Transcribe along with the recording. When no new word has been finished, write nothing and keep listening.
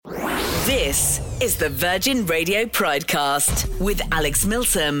This is the Virgin Radio Pridecast with Alex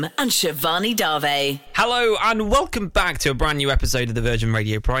Milsom and Shivani Dave. Hello and welcome back to a brand new episode of the Virgin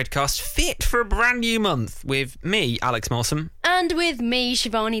Radio Pridecast, fit for a brand new month with me, Alex Milsom. And with me,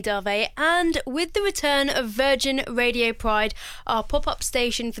 Shivani Dave, and with the return of Virgin Radio Pride, our pop-up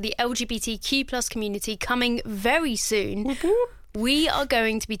station for the LGBTQ+ community coming very soon, we are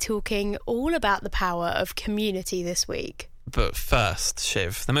going to be talking all about the power of community this week. But first,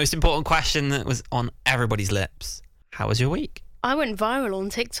 Shiv, the most important question that was on everybody's lips. How was your week? I went viral on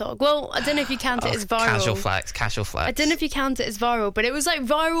TikTok. Well, I don't know if you count it as viral. Casual flex. I don't know if you count it as viral, but it was like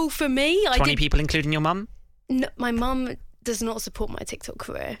viral for me. 20 people, including your mum? No, my mum does not support my TikTok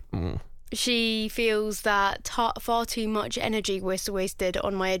career. She feels that far too much energy was wasted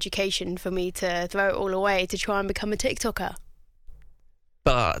on my education for me to throw it all away to try and become a TikToker.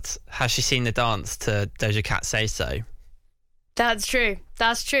 But has she seen the dance to Doja Cat Say So? That's true.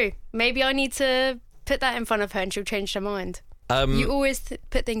 Maybe I need to put that in front of her and she'll change her mind. You always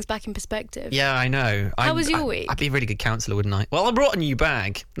put things back in perspective. Yeah, I know. How was your week? I'd be a really good counsellor, wouldn't I? Well, I brought a new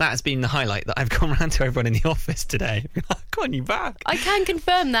bag. That has been the highlight that I've gone around to everyone in the office today. I've got a new bag. I can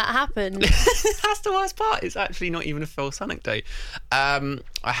confirm that happened. That's the worst part. It's actually not even a false anecdote. I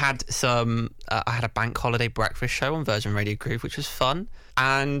had a bank holiday breakfast show on Virgin Radio Groove, which was fun.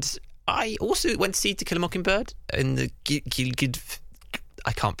 And I also went to see To Kill a Mockingbird in the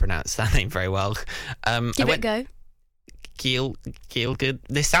I can't pronounce that name very well. Give it a go. Good.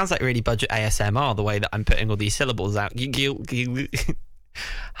 This sounds like really budget ASMR, the way that I'm putting all these syllables out.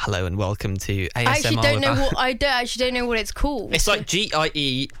 Hello and welcome to ASMR. I actually don't know what it's called. It's like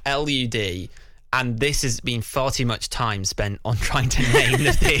GIELUD, and this has been far too much time spent on trying to name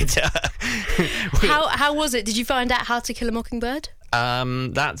the theatre. How was it? Did you find out how to kill a mockingbird?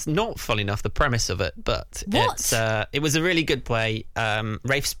 That's not, funny enough, the premise of it, but it was a really good play.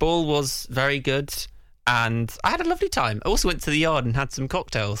 Rafe Spall was very good. And I had a lovely time. I also went to the yard and had some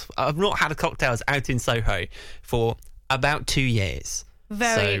cocktails. I've not had cocktails out in Soho for about 2 years.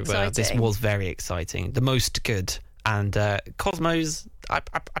 Very exciting. This was very exciting. The most good. And Cosmos,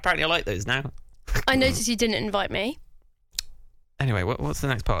 apparently I like those now. I noticed you didn't invite me. Anyway, what's the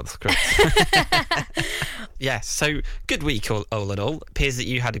next part of the script? Yes, so good week all in all. Appears that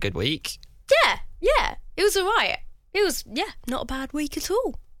you had a good week. Yeah. It was all right. It was, not a bad week at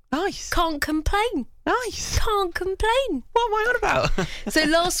all. Nice. Can't complain. Nice. Can't complain. What am I on about? So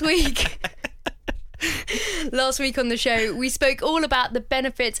last week on the show, we spoke all about the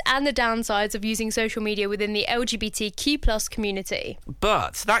benefits and the downsides of using social media within the LGBTQ+ community.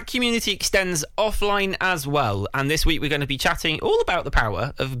 But that community extends offline as well. And this week we're going to be chatting all about the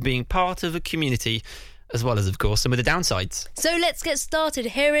power of being part of a community, as well as, of course, some of the downsides. So let's get started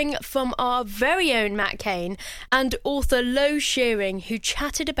hearing from our very own Matt Cain and author Lo Shearing, who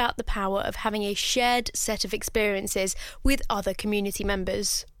chatted about the power of having a shared set of experiences with other community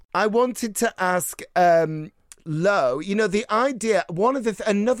members. I wanted to ask Lo, the idea,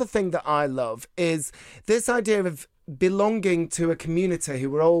 another thing that I love is this idea of belonging to a community who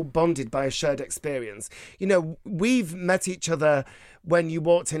we're all bonded by a shared experience. We've met each other when you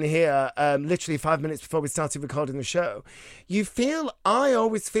walked in here, literally 5 minutes before we started recording the show. I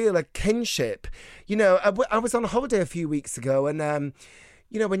always feel a kinship. I was on holiday a few weeks ago and,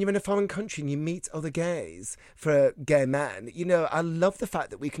 when you're in a foreign country and you meet other gays for gay men, I love the fact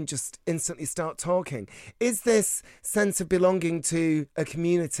that we can just instantly start talking. Is this sense of belonging to a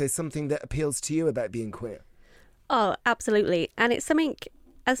community something that appeals to you about being queer? Oh, absolutely. And it's something,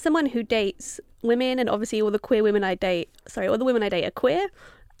 as someone who dates women, and obviously all the women I date are queer.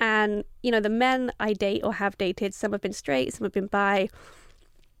 And, the men I date or have dated, some have been straight, some have been bi.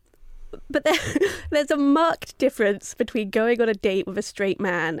 But there's a marked difference between going on a date with a straight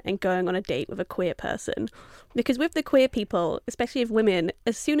man and going on a date with a queer person. Because with the queer people, especially with women,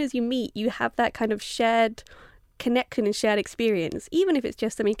 as soon as you meet, you have that kind of shared connection and shared experience, even if it's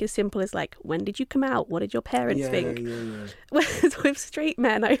just something as simple as like, when did you come out? What did your parents think? Yeah. Whereas with straight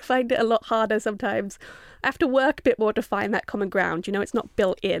men, I find it a lot harder sometimes. I have to work a bit more to find that common ground. It's not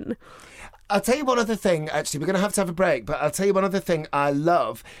built in. I'll tell you one other thing, actually. We're going to have a break, but I'll tell you one other thing I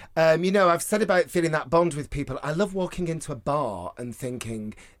love. I've said about feeling that bond with people. I love walking into a bar and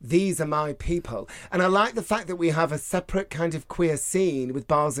thinking, these are my people. And I like the fact that we have a separate kind of queer scene with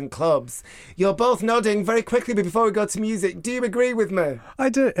bars and clubs. You're both nodding very quickly before we go to music. Do you agree with me? I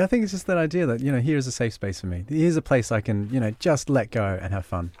do. I think it's just that idea that, here's a safe space for me. Here's a place I can, just let go and have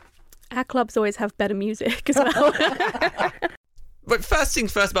fun. Our clubs always have better music as well. But first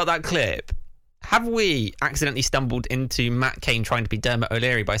things first about that clip. Have we accidentally stumbled into Matt Cain trying to be Dermot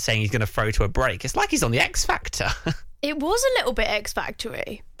O'Leary by saying he's going to throw to a break? It's like he's on the X Factor. It was a little bit X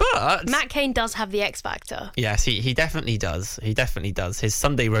Factory. But But Matt Cain does have the X factor. yes, he definitely does. He definitely does. His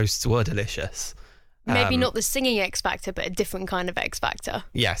Sunday roasts were delicious. Maybe not the singing X factor, but a different kind of X factor.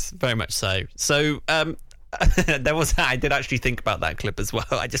 Yes, very much so. So I did actually think about that clip as well.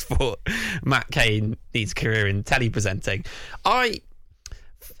 I just thought Matt Cain needs a career in telepresenting.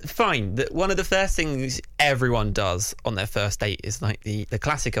 Fine, that one of the first things everyone does on their first date is like the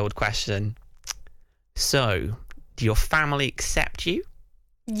classic old question. So, do your family accept you?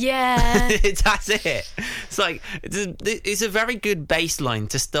 Yeah. That's it. It's like it's a very good baseline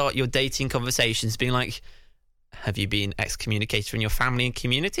to start your dating conversations, being like, have you been excommunicated from your family and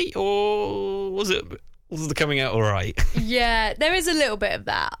community, or was it coming out all right? Yeah, there is a little bit of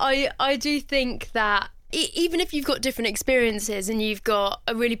that. I do think that even if you've got different experiences and you've got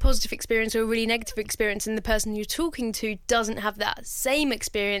a really positive experience or a really negative experience and the person you're talking to doesn't have that same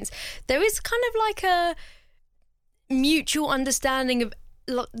experience, there is kind of like a mutual understanding of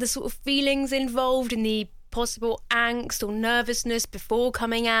the sort of feelings involved in the possible angst or nervousness before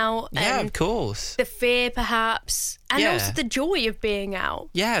coming out. Yeah, and of course. the fear perhaps, and Yeah. also the joy of being out.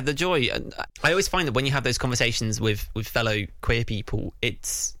 Yeah, the joy. And I always find that when you have those conversations with fellow queer people,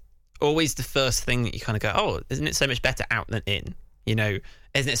 it's always the first thing that you kind of go, oh, isn't it so much better out than in? You know,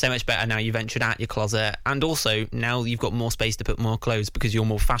 isn't it so much better now you ventured out your closet? And also now you've got more space to put more clothes because you're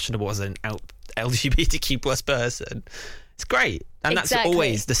more fashionable as an LGBTQ plus person. It's great. And Exactly. That's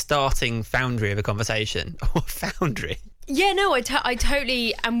always the starting foundry of a conversation. Or foundry. Yeah, no, I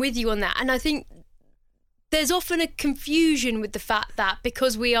totally am with you on that. And I think there's often a confusion with the fact that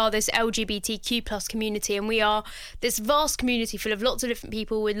because we are this LGBTQ plus community and we are this vast community full of lots of different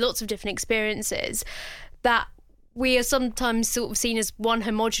people with lots of different experiences, that we are sometimes sort of seen as one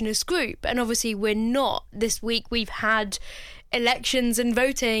homogenous group. And obviously we're not. This week we've had elections and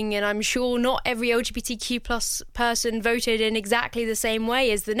voting, and I'm sure not every LGBTQ plus person voted in exactly the same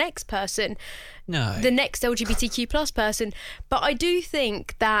way as the next person. No. The next LGBTQ plus person. But I do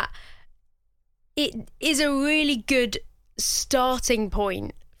think that it is a really good starting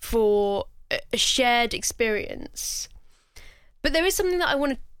point for a shared experience. But there is something that I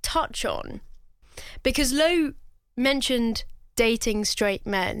want to touch on, because Lo mentioned dating straight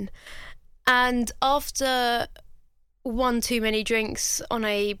men, and after one too many drinks on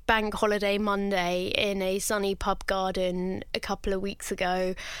a bank holiday Monday in a sunny pub garden a couple of weeks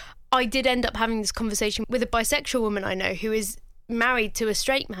ago, I did end up having this conversation with a bisexual woman I know who is married to a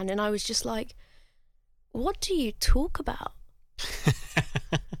straight man, and I was just like, what do you talk about?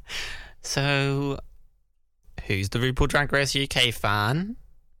 So, who's the RuPaul Drag Race UK fan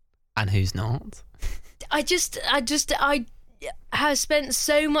and who's not? I have spent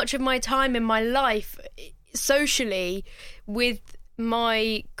so much of my time in my life socially with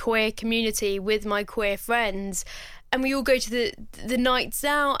my queer community, with my queer friends, and we all go to the nights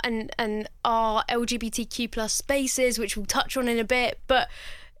out and our LGBTQ plus spaces, which we'll touch on in a bit, but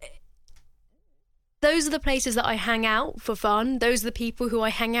those are the places that I hang out for fun. Those are the people who I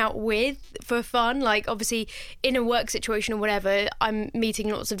hang out with for fun. Like, obviously, in a work situation or whatever, I'm meeting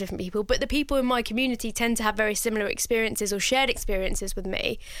lots of different people. But the people in my community tend to have very similar experiences or shared experiences with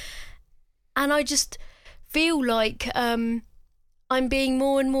me. And I just feel like I'm being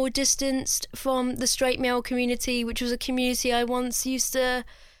more and more distanced from the straight male community, which was a community I once used to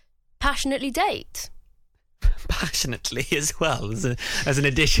passionately date. Passionately as well, as an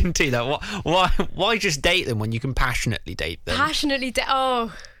addition to that. Why just date them when you can passionately date them?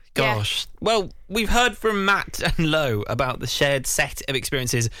 Oh, gosh. Yeah. Well, we've heard from Matt and Lo about the shared set of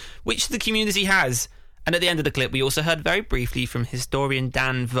experiences which the community has, and at the end of the clip we also heard very briefly from historian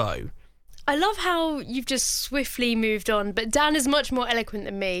Dan Vo. I love how you've just swiftly moved on, but Dan is much more eloquent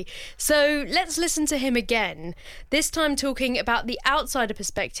than me. So let's listen to him again, this time talking about the outsider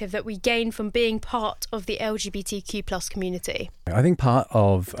perspective that we gain from being part of the LGBTQ plus community. I think part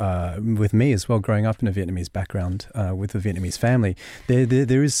of, with me as well, growing up in a Vietnamese background with a Vietnamese family,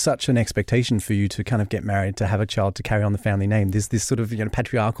 there is such an expectation for you to kind of get married, to have a child, to carry on the family name. There's this sort of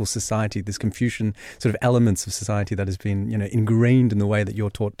patriarchal society, this Confucian sort of elements of society that has been ingrained in the way that you're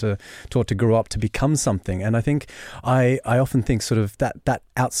taught to grow up to become something. And I think I often think sort of that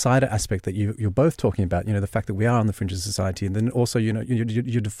outsider aspect that you're both talking about, the fact that we are on the fringe of society, and then also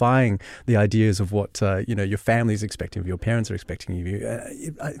you're defying the ideas of what your family is expecting of you, your parents are expecting of you.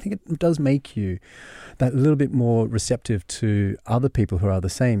 I think it does make you that little bit more receptive to other people who are the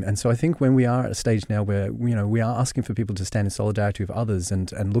same. And so I think when we are at a stage now where we are asking for people to stand in solidarity with others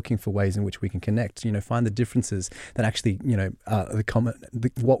and looking for ways in which we can connect, find the differences that actually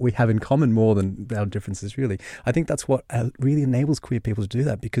what we have in common common more than our differences, really. I think that's what really enables queer people to do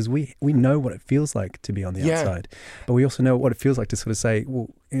that, because we know what it feels like to be on the outside, but we also know what it feels like to sort of say, well,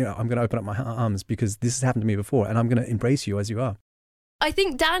 I'm going to open up my arms because this has happened to me before, and I'm going to embrace you as you are. I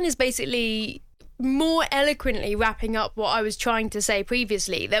think Dan is basically more eloquently wrapping up what I was trying to say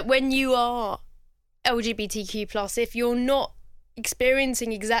previously, that when you are LGBTQ+, if you're not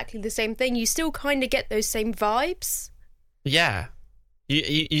experiencing exactly the same thing, you still kind of get those same vibes. Yeah.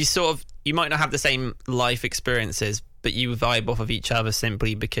 You sort of, you might not have the same life experiences, but you vibe off of each other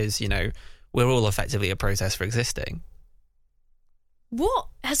simply because, we're all effectively a protest for existing. What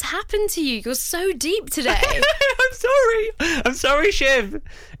has happened to you? You're so deep today. I'm sorry, Shiv.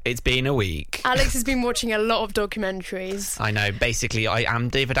 It's been a week. Alex has been watching a lot of documentaries. I know. Basically, I am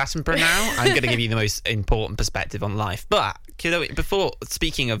David Attenborough now. I'm going to give you the most important perspective on life. But, before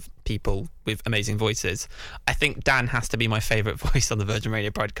speaking of people with amazing voices, I think Dan has to be my favourite voice on the Virgin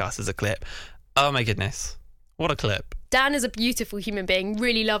Radio podcast as a clip. Oh my goodness. What a clip. Dan is a beautiful human being,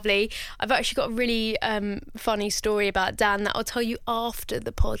 really lovely. I've actually got a really funny story about Dan that I'll tell you after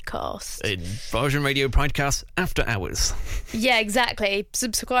the podcast. In Virgin Radio podcast after hours. Yeah, exactly.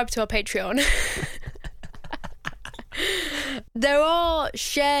 Subscribe to our Patreon. There are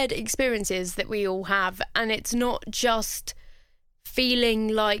shared experiences that we all have, and it's not just feeling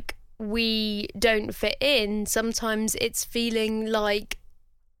like we don't fit in. Sometimes it's feeling like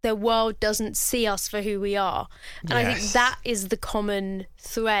the world doesn't see us for who we are. And I think that is the common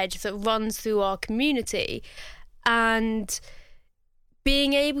thread that runs through our community. And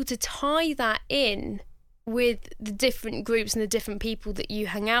being able to tie that in with the different groups and the different people that you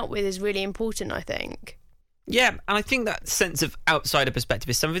hang out with is really important, I think. Yeah, and I think that sense of outsider perspective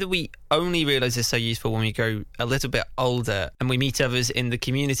is something that we only realise is so useful when we grow a little bit older and we meet others in the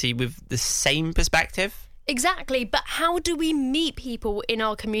community with the same perspective. Exactly, but how do we meet people in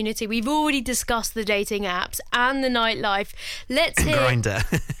our community? We've already discussed the dating apps and the nightlife. Let's hear Grindr.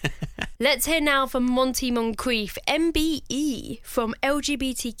 Let's hear now from Monty Moncrief, MBE, from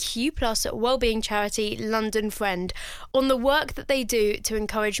LGBTQ+ wellbeing charity London Friend, on the work that they do to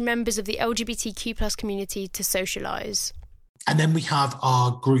encourage members of the LGBTQ+ community to socialise. And then we have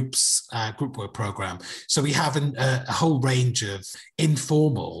our group work program. So we have a whole range of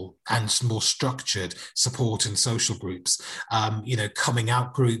informal and more structured support and social groups, coming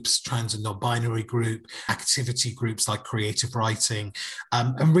out groups, trans and non-binary group, activity groups like creative writing.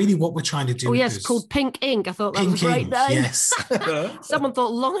 And really what we're trying to do is called Pink Ink. I thought that was a great name. Yes. Someone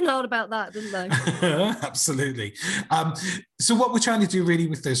thought long and hard about that, didn't they? Absolutely. So what we're trying to do really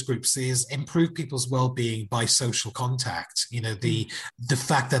with those groups is improve people's well-being by social contact. The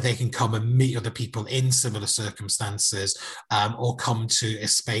fact that they can come and meet other people in similar circumstances, or come to a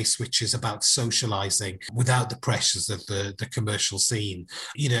space which is about socializing without the pressures of the commercial scene,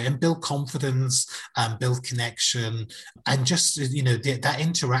 and build confidence and build connection, and just, that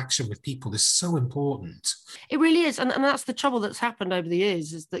interaction with people is so important. It really is. And that's the trouble that's happened over the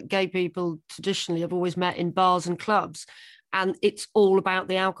years, is that gay people traditionally have always met in bars and clubs. And it's all about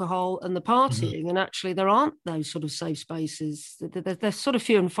the alcohol and the partying. Mm-hmm. And actually, there aren't those sort of safe spaces. They're sort of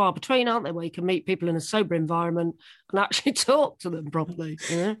few and far between, aren't they, where you can meet people in a sober environment and actually talk to them properly.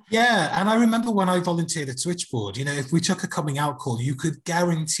 Yeah. And I remember when I volunteered at Switchboard, if we took a coming out call, you could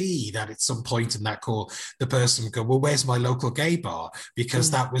guarantee that at some point in that call, the person would go, well, where's my local gay bar?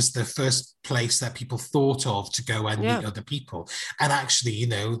 Because that was the first place that people thought of to go and meet other people. And actually,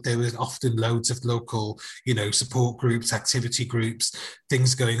 there was often loads of local, support groups, activity groups,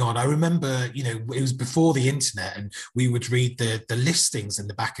 things going on. I remember, it was before the internet, and we would read the listings in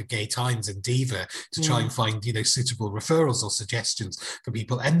the back of Gay Times and Diva to try and find, suitable referrals or suggestions for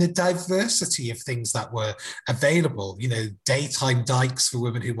people, and the diversity of things that were available, daytime dykes for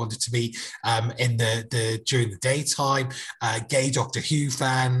women who wanted to be in the during the daytime, gay Doctor Who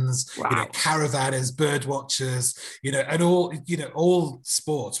fans, caravanners, bird watchers, and all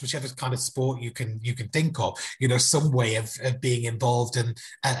sports, whichever kind of sport you can think of, some way of being involved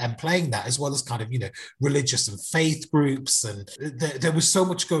and playing that, as well as kind of, religious and faith groups. And there was so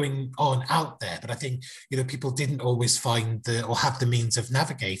much going on out there, but I think, people didn't always find or have the means of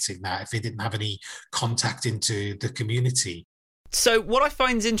navigating that if they didn't have any contact into the community. So what I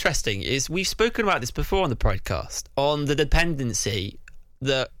find interesting is we've spoken about this before on the podcast, on the dependency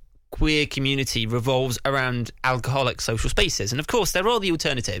that queer community revolves around alcoholic social spaces. And of course, there are the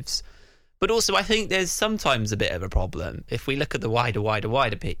alternatives. But also, I think there's sometimes a bit of a problem if we look at the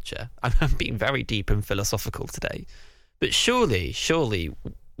wider picture. I'm being very deep and philosophical today. But surely,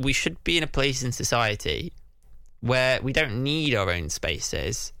 we should be in a place in society where we don't need our own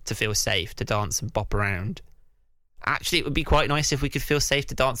spaces to feel safe, to dance and bop around. actually it would be quite nice if we could feel safe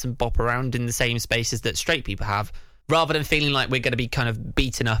to dance and bop around in the same spaces that straight people have, rather than feeling like we're going to be kind of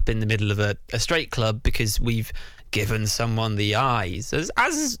beaten up in the middle of a straight club because we've given someone the eyes, as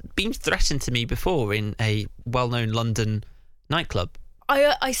has been threatened to me before in a well-known London nightclub.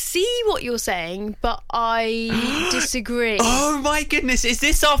 I see what you're saying, but I disagree. Oh my goodness, is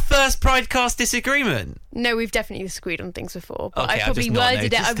this our first Pridecast disagreement? No, we've definitely disagreed on things before, but Okay, I probably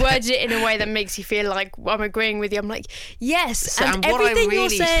I've worded it in a way that makes you feel like I'm agreeing with you. I'm like, yes, So, and and what I everything you're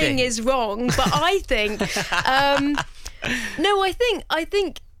really saying think- is wrong, but I think, no, I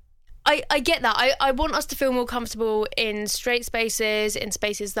think I get that. I want us to feel more comfortable in straight spaces, in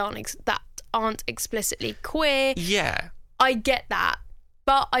spaces that aren't explicitly queer. Yeah. I get that.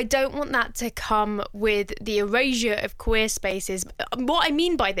 But I don't want that to come with the erasure of queer spaces. What I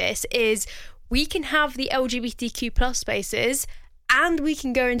mean by this is we can have the LGBTQ plus spaces and we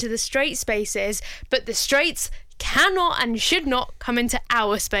can go into the straight spaces, but the straights cannot and should not come into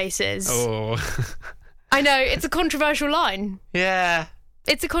our spaces. Oh. I know, it's a controversial line. Yeah.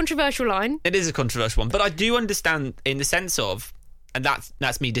 It's a controversial line. It is a controversial one, but I do understand in the sense of, and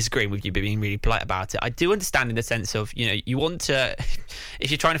that's me disagreeing with you, but being really polite about it. I do understand in the sense of, you want to,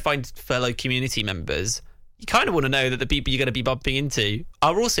 if you're trying to find fellow community members, you kind of want to know that the people you're going to be bumping into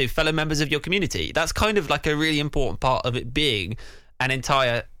are also fellow members of your community. That's kind of like a really important part of it being an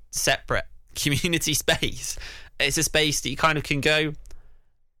entire separate community space. It's a space that you kind of can go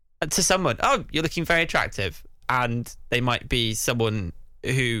to someone, oh, you're looking very attractive, and they might be someone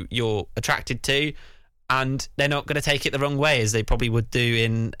who you're attracted to, and they're not going to take it the wrong way as they probably would do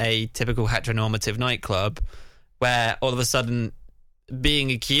in a typical heteronormative nightclub, where all of a sudden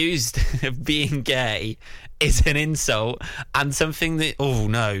being accused of being gay is an insult and something that, oh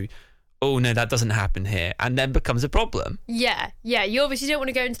no, that doesn't happen here, and then becomes a problem. Yeah. You obviously don't want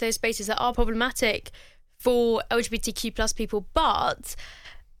to go into those spaces that are problematic for LGBTQ plus people, but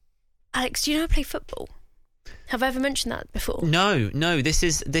Alex, do you know I play football? Have I ever mentioned that before? No, this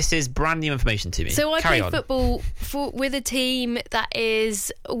is brand new information to me. So I Carry play on. football with a team that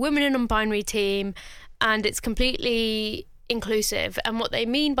is a women and non-binary team, and it's completely inclusive. And what they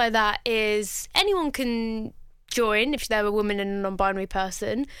mean by that is anyone can join if they're a woman and a non-binary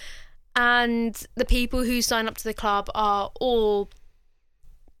person, and the people who sign up to the club are all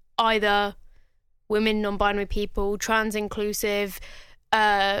either women, non-binary people, trans inclusive,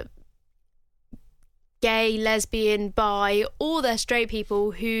 gay, lesbian, bi, or they're straight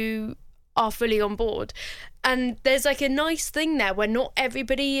people who are fully on board. And there's like a nice thing there where not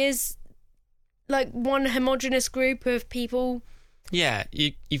everybody is like one homogenous group of people. Yeah,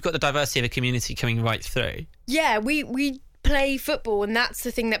 you've got the diversity of a community coming right through. Yeah, we play football, and that's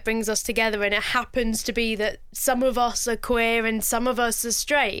the thing that brings us together, and it happens to be that some of us are queer and some of us are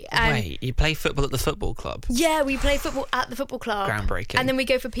straight. And Wait, you play football at the football club? yeah, we play football at the football club. Groundbreaking. And then we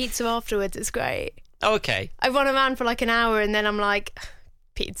go for pizza afterwards. It's great. Oh, okay. I run around for like an hour and then I'm like,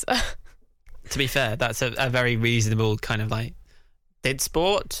 pizza. To be fair, that's a very reasonable kind of like, did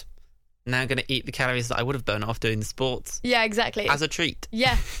sport, now going to eat the calories that I would have burned off doing the sports Yeah, exactly. as a treat.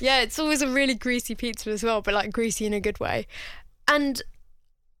 Yeah, it's always a really greasy pizza as well, but like greasy in a good way. And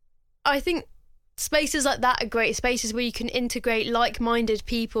I think spaces like that are great spaces where you can integrate like-minded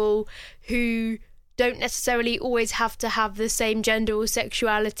people who don't necessarily always have to have the same gender or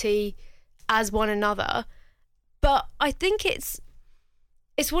sexuality as one another. But I think it's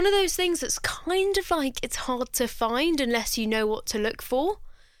one of those things that's kind of like it's hard to find unless you know what to look for.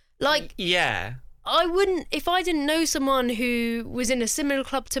 Like, Yeah. I wouldn't, if I didn't know someone who was in a similar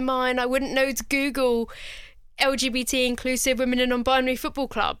club to mine, I wouldn't know to Google LGBT inclusive women and non-binary football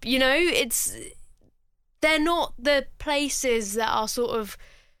club. You know, they're not the places that are sort of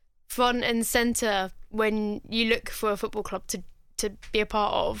front and centre when you look for a football club to be a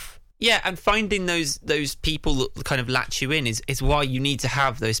part of. Yeah, and finding those people that kind of latch you in is why you need to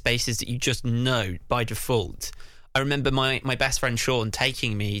have those spaces that you just know by default. I remember my best friend Sean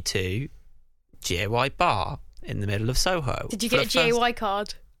taking me to GAY Bar in the middle of Soho. Did you for get the a first- GAY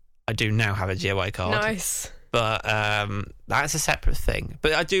card? I do now have a GAY card. Nice. But that's a separate thing.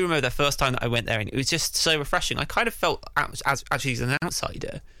 But I do remember the first time that I went there, and it was just so refreshing. I kind of felt, as actually as an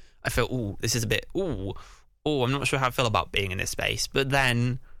outsider, I felt, this is a bit, I'm not sure how I feel about being in this space. But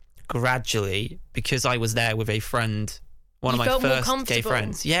then, gradually, because I was there with a friend, one You of my felt more first gay comfortable.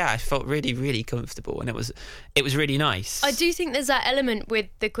 friends, yeah, I felt really, really comfortable, and it was really nice. I do think there's that element with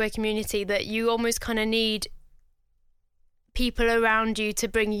the queer community that you almost kind of need people around you to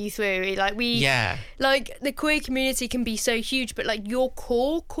bring you through. Like like the queer community can be so huge, but like your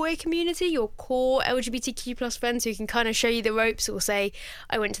core queer community, your core LGBTQ plus friends who can kind of show you the ropes or say,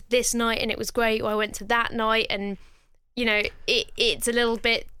 I went to this night and it was great, or I went to that night and it's a little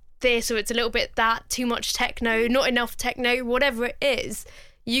bit this or it's a little bit that, too much techno, not enough techno, whatever it is,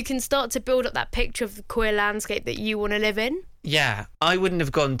 you can start to build up that picture of the queer landscape that you want to live in. Yeah, I wouldn't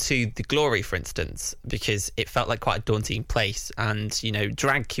have gone to the Glory, for instance, because it felt like quite a daunting place, and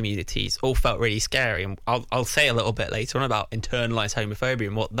drag communities all felt really scary. And I'll say a little bit later on about internalized homophobia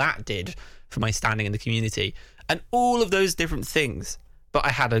and what that did for my standing in the community, and all of those different things. But I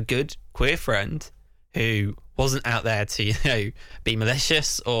had a good queer friend who wasn't out there to be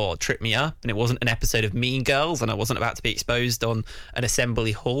malicious or trip me up, and it wasn't an episode of Mean Girls, and I wasn't about to be exposed on an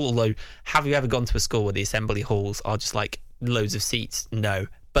assembly hall. Although, have you ever gone to a school where the assembly halls are just like loads of seats? No,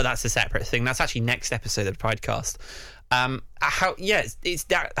 but that's a separate thing. That's actually next episode of the podcast. It's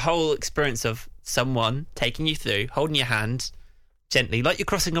that whole experience of someone taking you through, holding your hand gently, like you're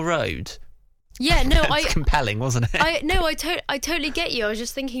crossing a road. Yeah, no, it's compelling, wasn't it? I totally get you. I was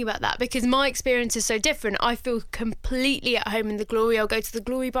just thinking about that because my experience is so different. I feel completely at home in the Glory. I'll go to the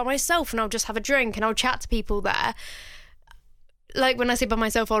Glory by myself and I'll just have a drink and I'll chat to people there. Like when I say by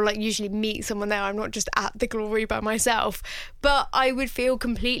myself, I'll like usually meet someone there. I'm not just at the Glory by myself. But I would feel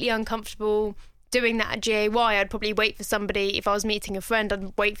completely uncomfortable doing that at GAY. I'd probably wait for somebody. If I was meeting a friend,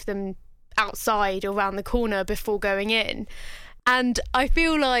 I'd wait for them outside or around the corner before going in. And I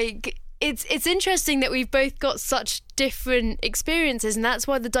feel like it's interesting that we've both got such different experiences, and that's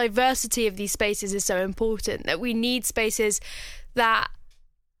why the diversity of these spaces is so important, that we need spaces that,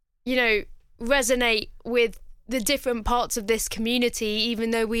 resonate with the different parts of this community. Even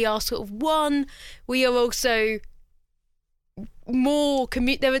though we are sort of one, we are also more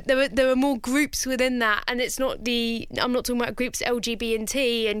there are more groups within that, and it's not I'm not talking about groups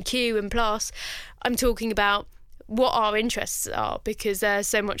LGBT and Q and plus. I'm talking about what our interests are, because there's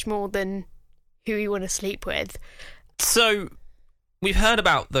so much more than who we want to sleep with. So we've heard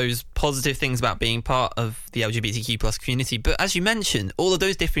about those positive things about being part of the LGBTQ plus community, but as you mentioned, all of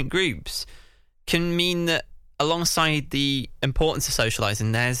those different groups can mean that alongside the importance of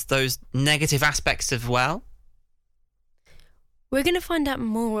socialising, there's those negative aspects as well. We're going to find out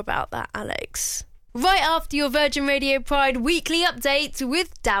more about that, Alex, right after your Virgin Radio Pride weekly update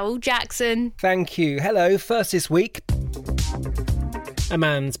with Daryl Jackson. Thank you. Hello. First this week, a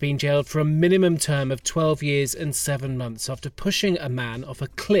man's been jailed for a minimum term of 12 years and 7 months after pushing a man off a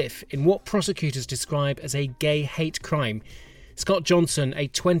cliff in what prosecutors describe as a gay hate crime. Scott Johnson, a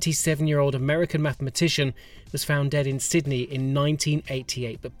 27-year-old American mathematician, was found dead in Sydney in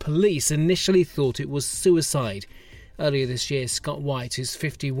 1988, but police initially thought it was suicide. Earlier this year, Scott White, who's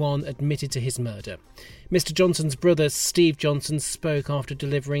 51, admitted to his murder. Mr. Johnson's brother, Steve Johnson, spoke after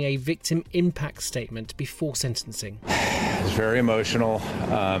delivering a victim impact statement before sentencing. It was very emotional,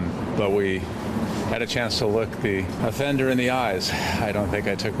 but we had a chance to look the offender in the eyes. I don't think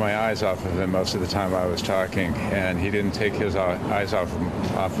I took my eyes off of him most of the time I was talking, and he didn't take his eyes off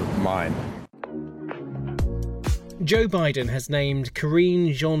of mine. Joe Biden has named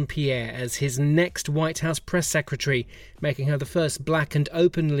Karine Jean-Pierre as his next White House press secretary, making her the first black and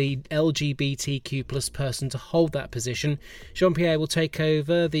openly LGBTQ plus person to hold that position. Jean-Pierre will take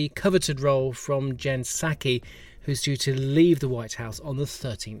over the coveted role from Jen Psaki, who's due to leave the White House on the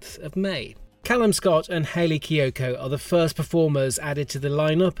 13th of May. Callum Scott and Hayley Kiyoko are the first performers added to the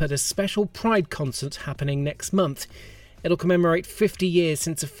lineup at a special Pride concert happening next month. It'll commemorate 50 years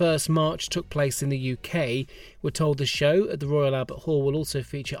since the first march took place in the UK. We're told the show at the Royal Albert Hall will also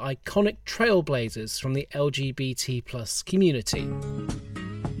feature iconic trailblazers from the LGBT plus community.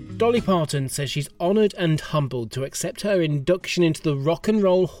 Dolly Parton says she's honoured and humbled to accept her induction into the Rock and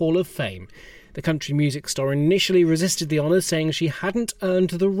Roll Hall of Fame. The country music star initially resisted the honour, saying she hadn't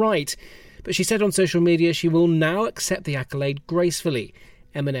earned the right. But she said on social media she will now accept the accolade gracefully.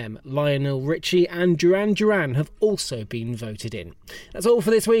 Eminem, Lionel Richie and Duran Duran have also been voted in. That's all for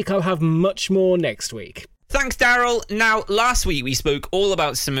this week. I'll have much more next week. Thanks, Daryl. Now, last week we spoke all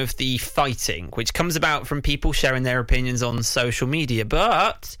about some of the fighting, which comes about from people sharing their opinions on social media,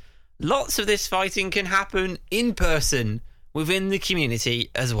 but lots of this fighting can happen in person within the community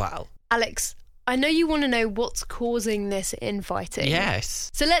as well. Alex, I know you want to know what's causing this infighting.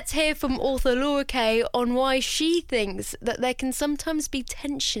 Yes. So let's hear from author Laura Kay on why she thinks that there can sometimes be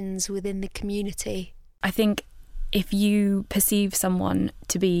tensions within the community. I think if you perceive someone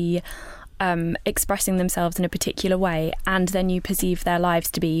to be expressing themselves in a particular way, and then you perceive their lives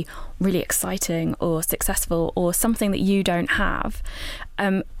to be really exciting or successful or something that you don't have,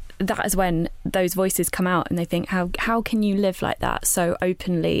 that is when those voices come out and they think, how can you live like that so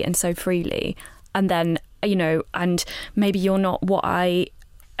openly and so freely? And then, and maybe you're not what I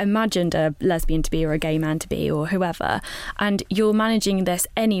imagined a lesbian to be or a gay man to be or whoever, and you're managing this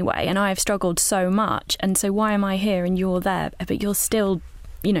anyway, and I have struggled so much, and so why am I here and you're there, but you're still,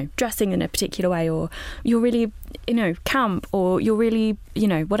 you know, dressing in a particular way, or you're really, you know, camp, or you're really, you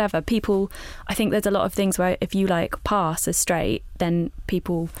know, whatever. People, I think there's a lot of things where if you like pass as straight, then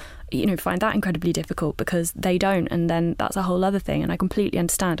people, you know, find that incredibly difficult because they don't, and then that's a whole other thing. And I completely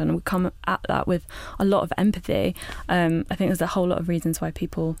understand, and we come at that with a lot of empathy. I think there's a whole lot of reasons why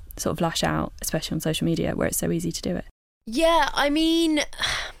people sort of lash out, especially on social media where it's so easy to do it. Yeah, I mean,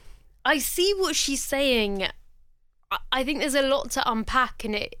 I see what she's saying. I think there's a lot to unpack,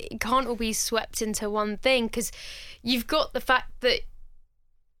 and it can't all be swept into one thing, because you've got the fact that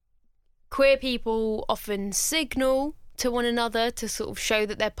queer people often signal to one another to sort of show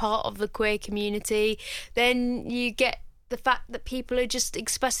that they're part of the queer community. Then you get the fact that people are just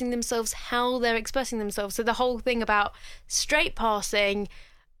expressing themselves how they're expressing themselves. So the whole thing about straight passing,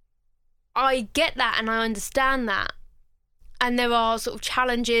 I get that and I understand that. And there are sort of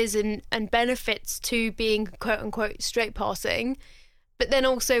challenges and benefits to being quote-unquote straight passing. But then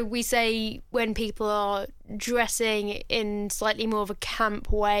also we say when people are dressing in slightly more of a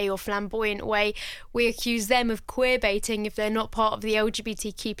camp way or flamboyant way, we accuse them of queer baiting if they're not part of the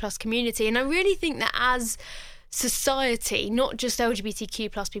LGBTQ plus community. And I really think that as society, not just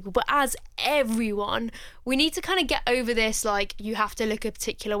LGBTQ plus people, but as everyone, we need to kind of get over this, like, you have to look a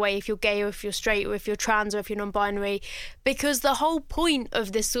particular way if you're gay or if you're straight or if you're trans or if you're non-binary, because the whole point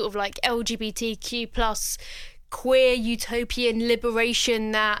of this sort of like LGBTQ plus queer utopian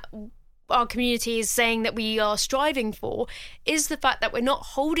liberation that our community is saying that we are striving for is the fact that we're not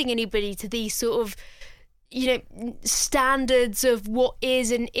holding anybody to these sort of, you know, standards of what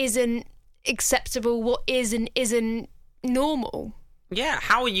is and isn't acceptable, what is and isn't normal. Yeah,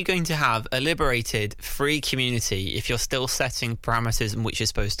 how are you going to have a liberated, free community if you're still setting parameters in which you're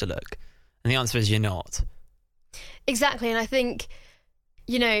supposed to look? And the answer is you're not. Exactly, and I think,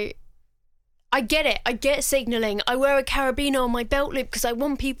 you know, I get it. I get signalling. I wear a carabiner on my belt loop because I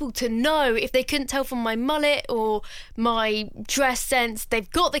want people to know. If they couldn't tell from my mullet or my dress sense, they've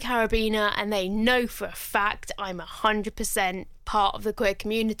got the carabiner and they know for a fact I'm 100% part of the queer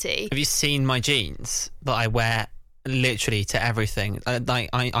community. Have you seen my jeans that I wear literally to everything?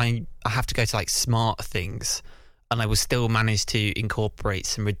 I have to go to like smart things and I will still manage to incorporate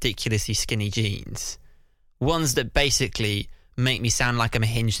some ridiculously skinny jeans. Ones that basically make me sound like I'm a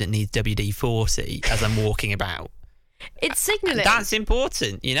hinge that needs WD-40 as I'm walking about. It's signalling. That's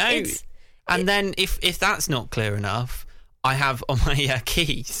important, you know? Then if that's not clear enough, I have on my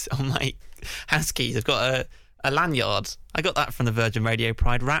keys, on my house keys, I've got a lanyard. I got that from the Virgin Radio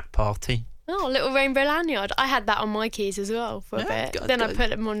Pride Rat Party. Oh, a little rainbow lanyard. I had that on my keys as well for a bit. Then I put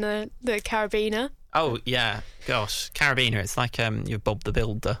them on the carabiner. Oh, yeah. Gosh, carabiner, it's like you're Bob the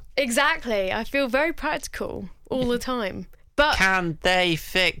Builder. Exactly. I feel very practical all the time. But can they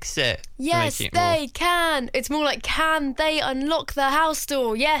fix it? Yes, they can. It's more like, can they unlock the house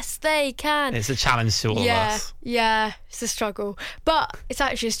door? Yes, they can. It's a challenge to all of us. Yeah, it's a struggle. But it's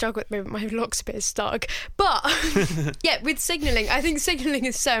actually a struggle at the moment. My lock's a bit stuck. But yeah, with signalling, I think signalling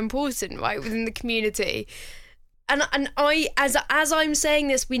is so important, right, within the community. And I, as I'm saying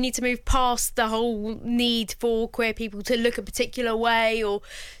this, we need to move past the whole need for queer people to look a particular way or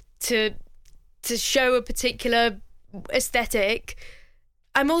to show a particular aesthetic.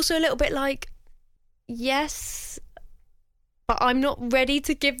 I'm also a little bit like, yes, but I'm not ready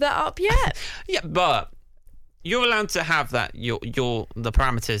to give that up yet. Yeah, but you're allowed to have that. The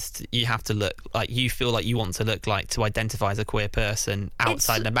parameters you have to look like, you feel like you want to look like, to identify as a queer person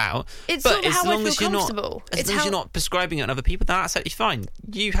outside and about. It's but sort of as how long I as feel you're comfortable. Not, as long as you're not prescribing it on other people, that's absolutely fine.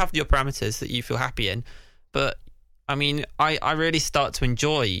 You have your parameters that you feel happy in. But I mean, I really start to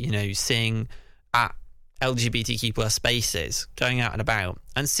enjoy, you know, seeing at LGBTQ plus spaces, going out and about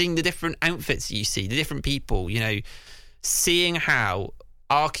and seeing the different outfits you see, the different people, you know, seeing how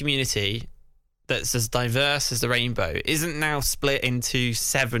our community that's as diverse as the rainbow isn't now split into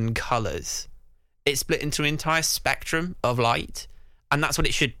 7 colours. It's split into an entire spectrum of light, and that's what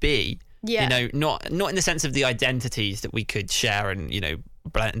it should be. Yeah. You know, not in the sense of the identities that we could share and, you know,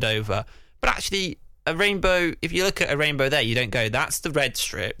 blend over, but actually a rainbow, if you look at a rainbow there, you don't go, that's the red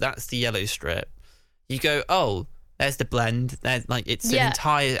strip, that's the yellow strip. You go, oh, there's the blend. There's like, it's an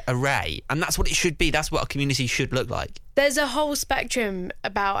entire array, and that's what it should be. That's what a community should look like. There's a whole spectrum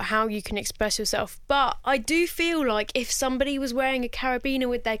about how you can express yourself, but I do feel like if somebody was wearing a carabiner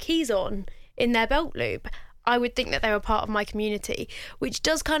with their keys on in their belt loop, I would think that they were part of my community, which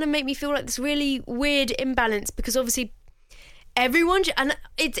does kind of make me feel like this really weird imbalance, because obviously everyone, and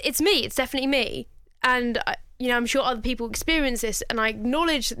it's me, it's definitely me, and I'm sure other people experience this, and I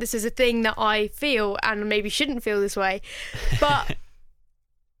acknowledge that this is a thing that I feel and maybe shouldn't feel this way. But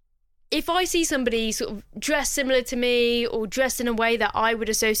if I see somebody sort of dressed similar to me or dressed in a way that I would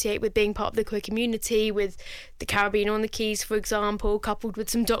associate with being part of the queer community, with the Carabiner on the keys, for example, coupled with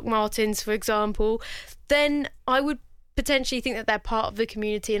some Doc Martens, for example, then I would potentially think that they're part of the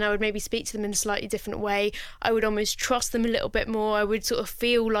community, and I would maybe speak to them in a slightly different way. I would almost trust them a little bit more. I would sort of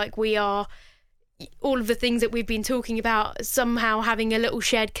feel like we are all of the things that we've been talking about, somehow having a little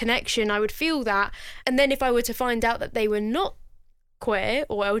shared connection. I would feel that. And then if I were to find out that they were not queer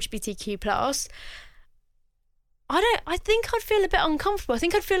or LGBTQ+, I think I'd feel a bit uncomfortable. I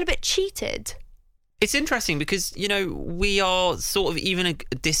think I'd feel a bit cheated. It's interesting because, we are sort of even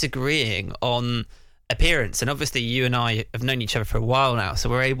disagreeing on appearance, and obviously you and I have known each other for a while now, so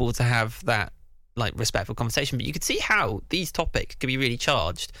we're able to have that respectful conversation. But you could see how these topics could be really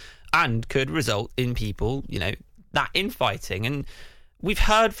charged and could result in people, that infighting. And we've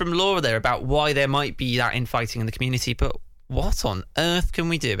heard from Laura there about why there might be that infighting in the community, but what on earth can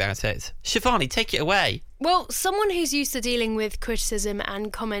we do about it? Shivani, take it away. Well, someone who's used to dealing with criticism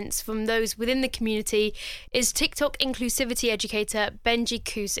and comments from those within the community is TikTok inclusivity educator Benji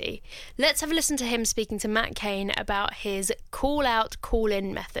Kusi. Let's have a listen to him speaking to Matt Kane about his call-out,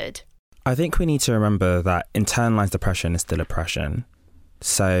 call-in method. I think we need to remember that internalised oppression is still oppression.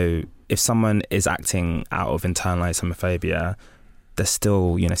 So if someone is acting out of internalised homophobia, they're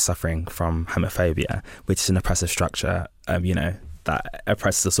still, suffering from homophobia, which is an oppressive structure, that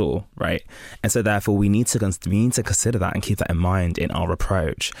oppresses us all, right? And so therefore we need to consider that and keep that in mind in our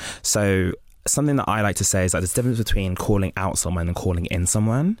approach. So something that I like to say is that there's a difference between calling out someone and calling in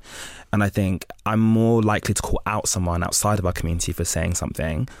someone. And I think I'm more likely to call out someone outside of our community for saying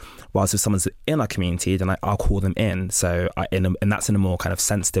something, whilst if someone's in our community, then I'll call them in. So and that's in a more kind of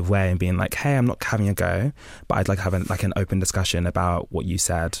sensitive way, and being like, hey, I'm not having a go, but I'd like to have an open discussion about what you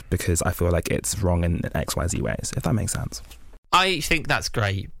said because I feel like it's wrong in X, Y, Z ways, if that makes sense. I think that's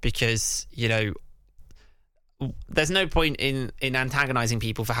great because, there's no point in antagonising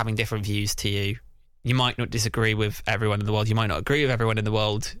people for having different views to you. You might not disagree with everyone in the world. You might not agree with everyone in the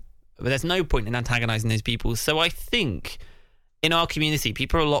world. But there's no point in antagonising those people. So I think in our community,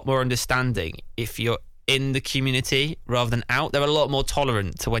 people are a lot more understanding if you're in the community rather than out. They're a lot more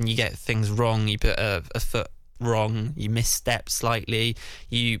tolerant to when you get things wrong. You put a foot wrong, you misstep slightly,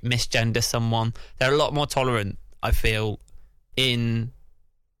 you misgender someone. They're a lot more tolerant, I feel, in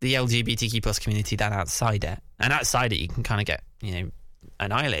the LGBTQ plus community than outside it. And outside it, you can kind of get,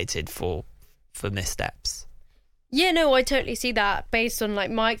 annihilated for missteps. Yeah, no, I totally see that based on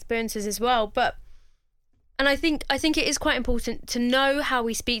my experiences as well. And I think it is quite important to know how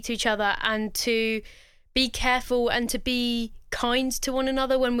we speak to each other and to be careful and to be kind to one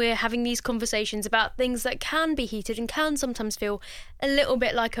another when we're having these conversations about things that can be heated and can sometimes feel a little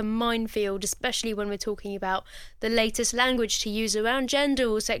bit like a minefield, especially when we're talking about the latest language to use around gender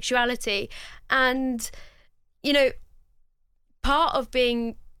or sexuality. And, part of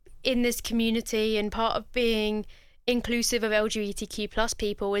being in this community and part of being inclusive of LGBTQ plus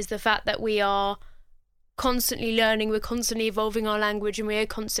people is the fact that we are constantly learning, we're constantly evolving our language, and we're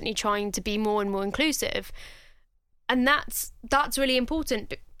constantly trying to be more and more inclusive. And that's really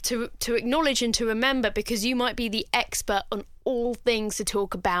important to acknowledge and to remember, because you might be the expert on all things to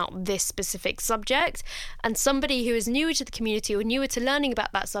talk about this specific subject, and somebody who is newer to the community or newer to learning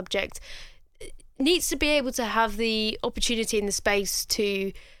about that subject needs to be able to have the opportunity and the space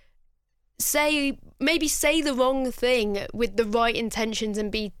to say the wrong thing with the right intentions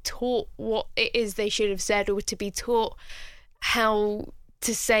and be taught what it is they should have said, or to be taught how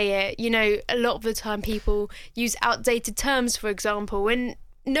to say it. A lot of the time people use outdated terms, for example, and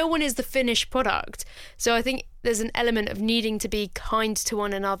no one is the finished product. So I think there's an element of needing to be kind to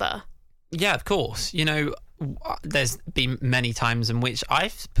one another. Yeah, of course. There's been many times in which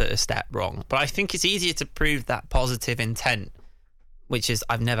I've put a step wrong, but I think it's easier to prove that positive intent, which is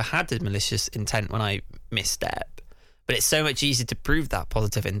I've never had the malicious intent when I misstep. But it's so much easier to prove that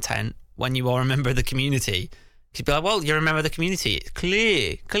positive intent when you are a member of the community. You'd be like, well, you're a member of the community. It's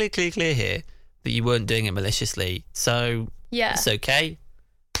clear here that you weren't doing it maliciously. So yeah, it's okay.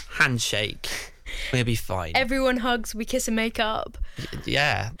 Handshake. We'll be fine. Everyone hugs, we kiss and make up.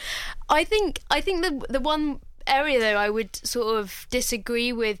 Yeah. I think the one area, though, I would sort of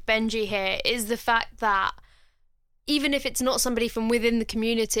disagree with Benji here is the fact that even if it's not somebody from within the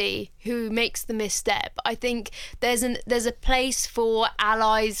community who makes the misstep, I think there's a place for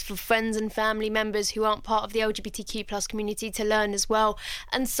allies, for friends and family members who aren't part of the LGBTQ plus community to learn as well.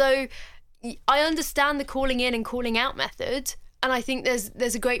 And so I understand the calling in and calling out method, and I think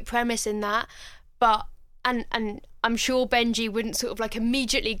there's a great premise in that. But and I'm sure Benji wouldn't sort of like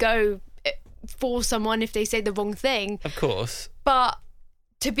immediately go for someone if they say the wrong thing. Of course. But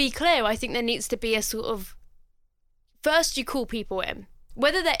to be clear, I think there needs to be a sort of, first you call people in,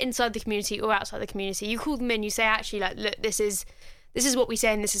 whether they're inside the community or outside the community. You call them in, you say, actually, like, look, this is what we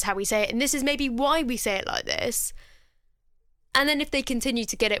say and this is how we say it and this is maybe why we say it like this. And then if they continue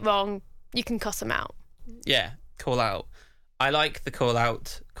to get it wrong, you can cuss them out. Yeah, call out. I like the call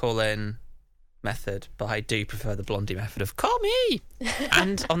out, call in method, but I do prefer the Blondie method of call me.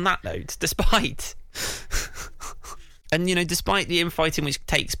 And on that note, despite the infighting which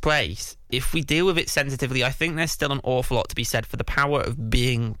takes place, if we deal with it sensitively, I think there's still an awful lot to be said for the power of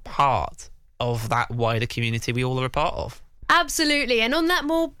being part of that wider community we all are a part of. Absolutely. And on that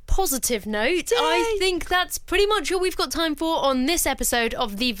more positive note, I think that's pretty much all we've got time for on this episode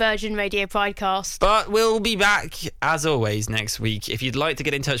of the Virgin Radio Pridecast. But we'll be back, as always, next week. If you'd like to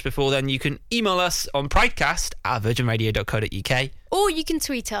get in touch before then, you can email us on pridecast@virginradio.co.uk. Or you can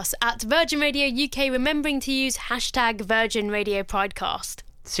tweet us at Virgin Radio UK, remembering to use #Virgin Radio Pridecast.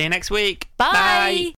 See you next week. Bye.